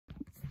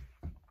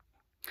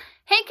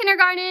Hey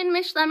kindergarten,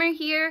 Miss Schlemmer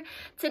here.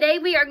 Today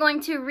we are going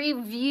to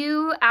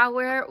review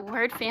our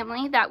word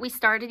family that we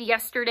started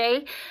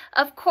yesterday.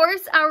 Of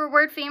course, our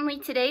word family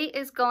today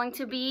is going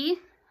to be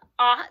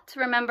ought.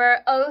 Remember,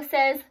 O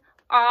says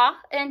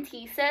ah and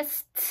T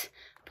says t.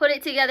 Put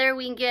it together,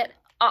 we can get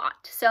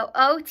ought. So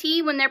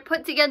O-T, when they're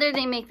put together,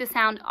 they make the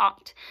sound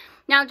ought.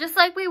 Now, just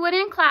like we would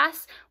in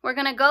class, we're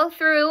going to go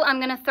through, I'm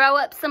going to throw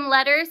up some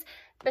letters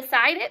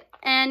beside it,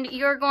 and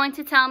you're going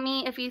to tell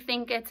me if you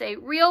think it's a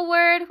real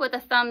word with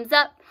a thumbs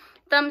up,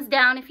 thumbs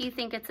down if you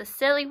think it's a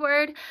silly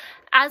word.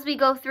 As we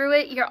go through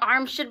it, your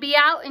arms should be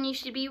out and you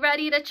should be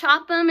ready to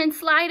chop them and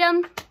slide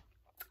them.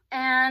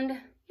 And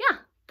yeah,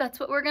 that's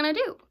what we're gonna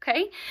do,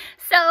 okay?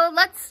 So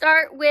let's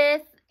start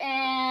with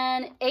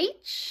an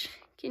H.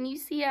 Can you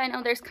see? I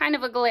know there's kind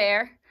of a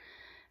glare.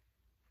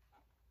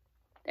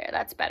 There,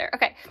 that's better.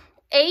 Okay,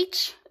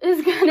 H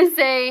is gonna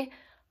say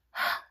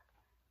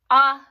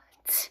ah.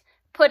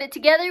 Put it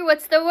together,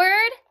 what's the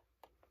word?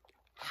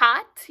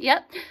 Hot,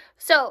 yep.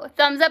 So,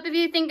 thumbs up if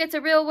you think it's a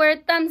real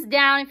word, thumbs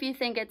down if you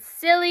think it's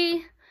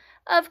silly.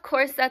 Of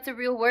course, that's a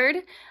real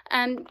word.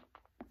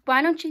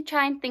 Why don't you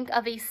try and think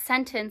of a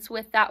sentence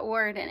with that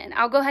word in it?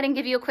 I'll go ahead and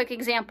give you a quick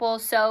example.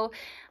 So,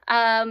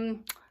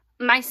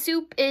 my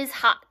soup is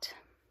hot.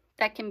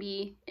 That can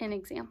be an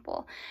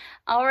example.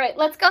 All right,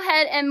 let's go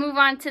ahead and move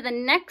on to the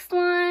next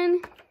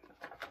one.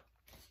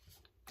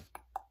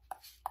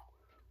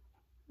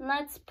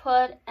 Let's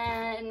put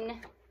an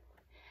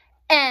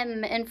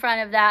M in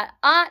front of that.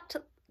 Ought.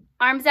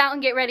 Arms out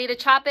and get ready to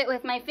chop it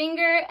with my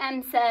finger.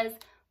 M says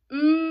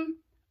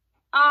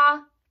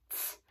ought.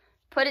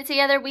 Put it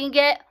together, we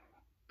get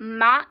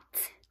mott.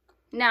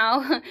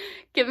 Now,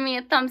 give me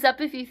a thumbs up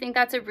if you think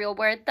that's a real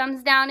word.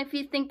 Thumbs down if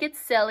you think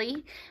it's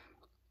silly.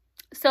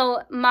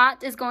 So,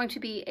 mott is going to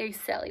be a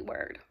silly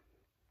word.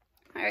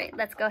 All right,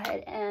 let's go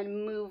ahead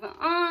and move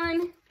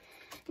on.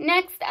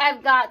 Next,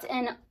 I've got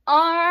an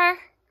R.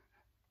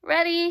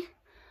 Ready?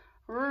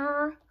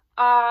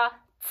 R-A-T.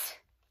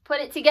 Put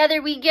it together,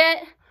 we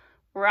get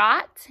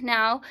rot.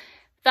 Now,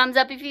 thumbs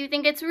up if you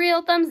think it's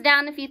real, thumbs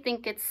down if you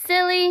think it's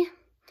silly.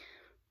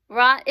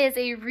 Rot is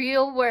a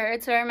real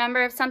word. So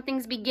remember, if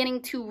something's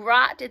beginning to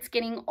rot, it's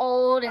getting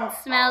old and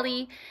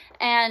smelly,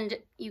 and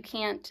you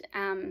can't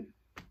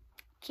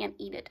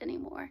eat it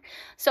anymore.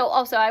 So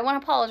also, I want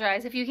to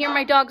apologize if you hear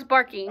my dogs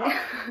barking.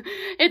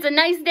 It's a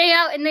nice day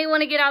out and they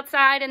want to get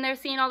outside and they're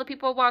seeing all the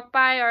people walk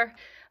by our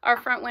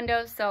front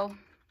windows, so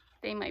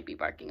they might be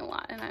barking a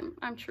lot, and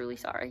I'm truly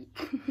sorry.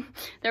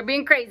 They're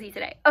being crazy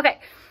today. Okay,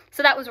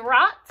 so that was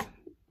rot.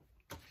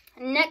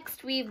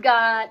 Next, we've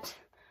got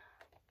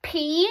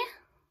P.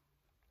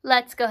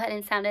 Let's go ahead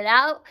and sound it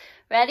out.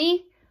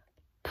 Ready?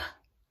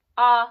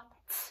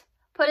 P-A-T.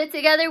 Put it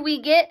together, we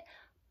get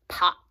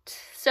pot.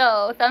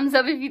 So, thumbs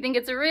up if you think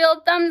it's a real,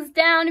 thumbs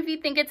down if you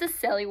think it's a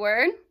silly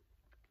word.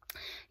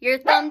 Your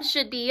thumbs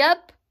should be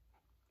up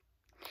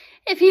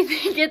if you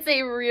think it's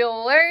a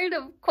real word.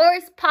 Of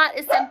course, pot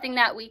is something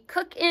that we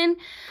cook in.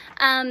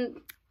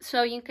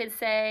 So you could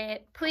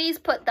say, please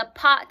put the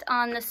pot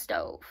on the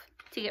stove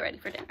to get ready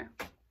for dinner.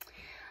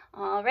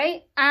 All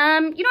right. You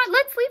know what?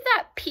 Let's leave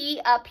that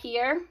P up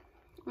here.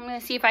 I'm going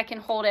to see if I can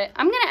hold it.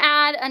 I'm going to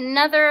add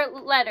another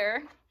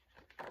letter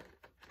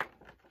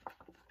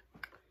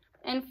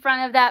in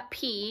front of that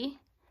P.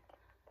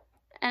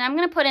 And I'm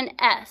going to put an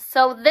S.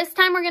 So this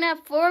time we're going to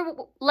have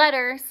 4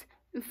 letters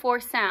and 4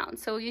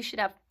 sounds. So you should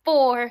have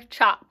 4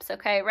 chops,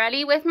 okay?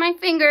 Ready? With my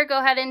finger, go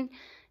ahead and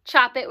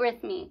chop it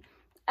with me.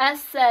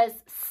 S says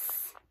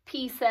S,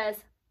 P says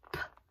P,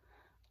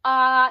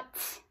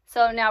 ought.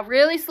 So now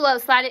really slow,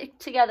 slide it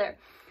together.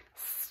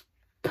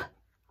 Sp,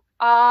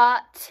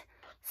 ought,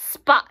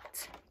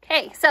 spot.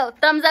 Okay, so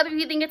thumbs up if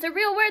you think it's a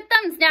real word,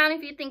 thumbs down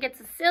if you think it's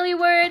a silly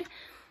word.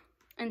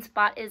 And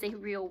spot is a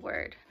real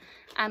word.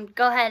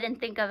 Go ahead and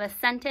think of a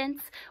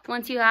sentence.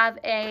 Once you have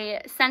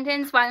a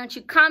sentence, why don't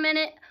you comment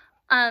it?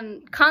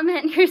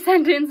 Comment your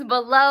sentence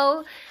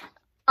below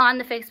on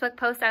the Facebook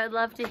post. I would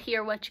love to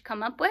hear what you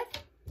come up with.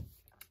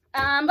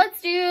 Let's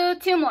do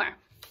 2 more.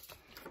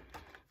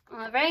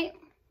 All right.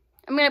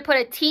 I'm going to put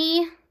a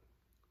T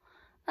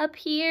up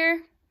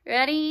here.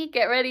 Ready?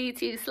 Get ready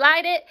to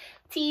slide it.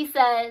 T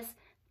says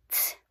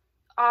t,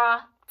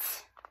 ah, t.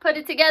 Put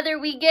it together,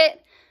 we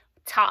get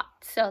tot.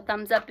 So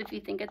thumbs up if you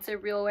think it's a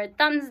real word.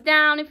 Thumbs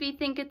down if you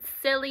think it's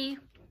silly.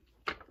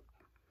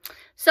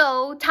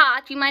 So,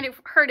 tot, you might have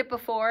heard it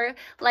before,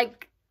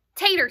 like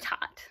tater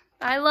tot.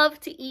 I love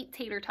to eat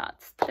tater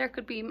tots. There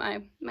could be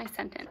my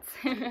sentence.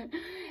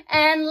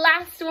 And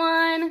last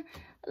one,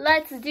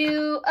 let's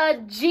do a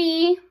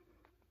G.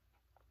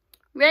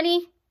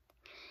 Ready?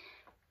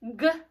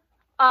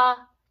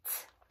 G-A-T.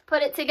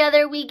 Put it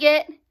together, we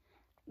get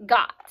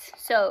got.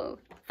 So,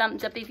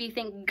 thumbs up if you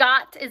think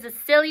got is a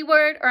silly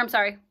word, or I'm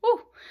sorry,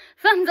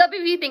 thumbs up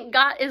if you think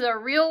got is a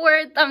real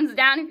word, thumbs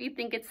down if you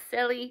think it's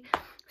silly.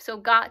 So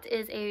got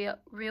is a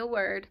real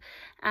word.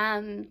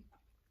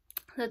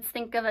 Let's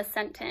think of a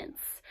sentence.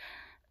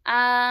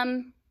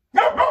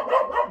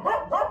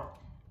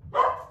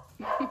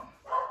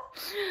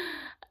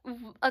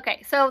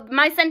 Okay, so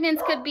my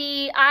sentence could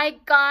be, I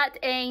got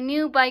a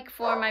new bike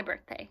for my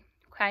birthday.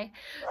 Okay,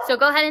 so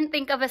go ahead and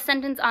think of a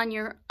sentence on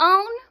your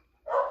own.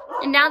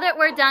 And now that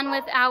we're done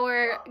with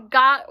our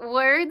got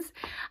words,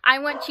 I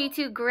want you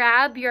to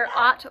grab your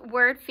ought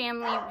word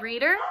family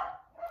reader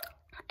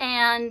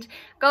and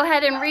go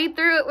ahead and read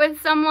through it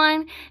with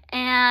someone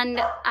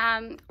and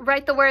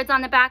write the words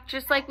on the back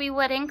just like we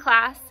would in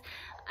class.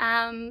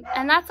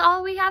 And that's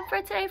all we have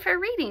for today for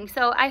reading.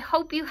 So I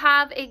hope you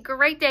have a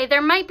great day.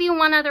 There might be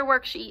one other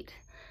worksheet.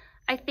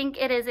 I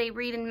think it is a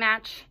read and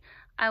match.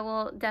 I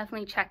will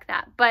definitely check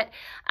that. But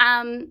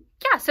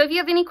yeah, so if you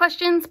have any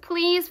questions,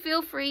 please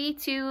feel free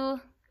to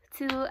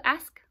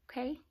ask,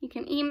 okay? You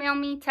can email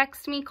me,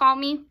 text me, call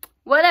me,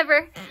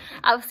 whatever.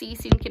 I'll see you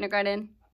soon, kindergarten.